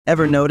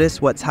Ever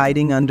notice what's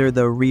hiding under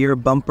the rear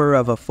bumper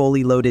of a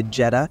fully loaded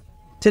Jetta?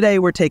 Today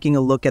we're taking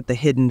a look at the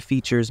hidden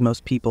features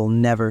most people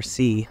never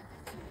see.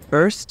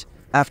 First,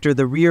 after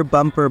the rear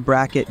bumper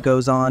bracket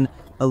goes on,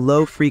 a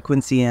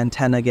low-frequency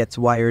antenna gets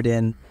wired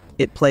in.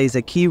 It plays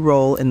a key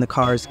role in the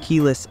car's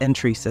keyless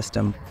entry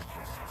system.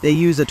 They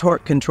use a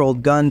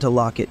torque-controlled gun to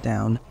lock it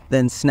down,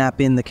 then snap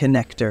in the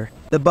connector.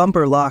 The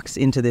bumper locks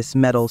into this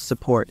metal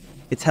support.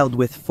 It's held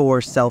with 4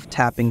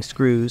 self-tapping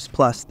screws,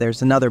 plus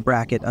there's another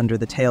bracket under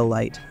the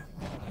taillight.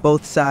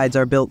 Both sides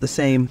are built the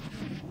same.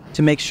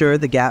 To make sure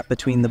the gap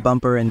between the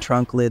bumper and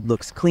trunk lid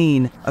looks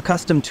clean, a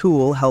custom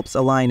tool helps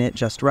align it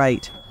just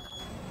right.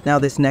 Now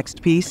this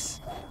next piece,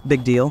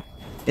 big deal.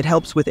 It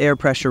helps with air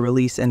pressure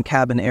release and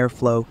cabin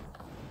airflow.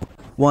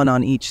 One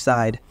on each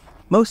side.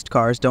 Most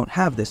cars don't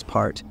have this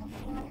part.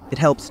 It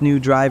helps new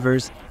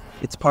drivers.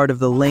 It's part of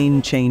the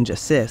lane change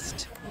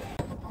assist.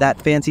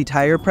 That fancy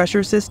tire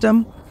pressure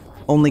system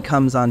only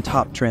comes on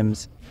top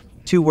trims.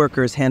 2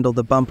 workers handle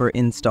the bumper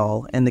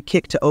install, and the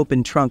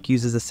kick-to-open trunk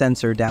uses a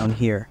sensor down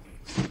here.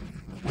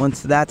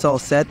 Once that's all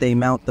set, they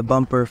mount the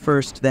bumper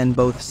first, then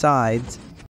both sides.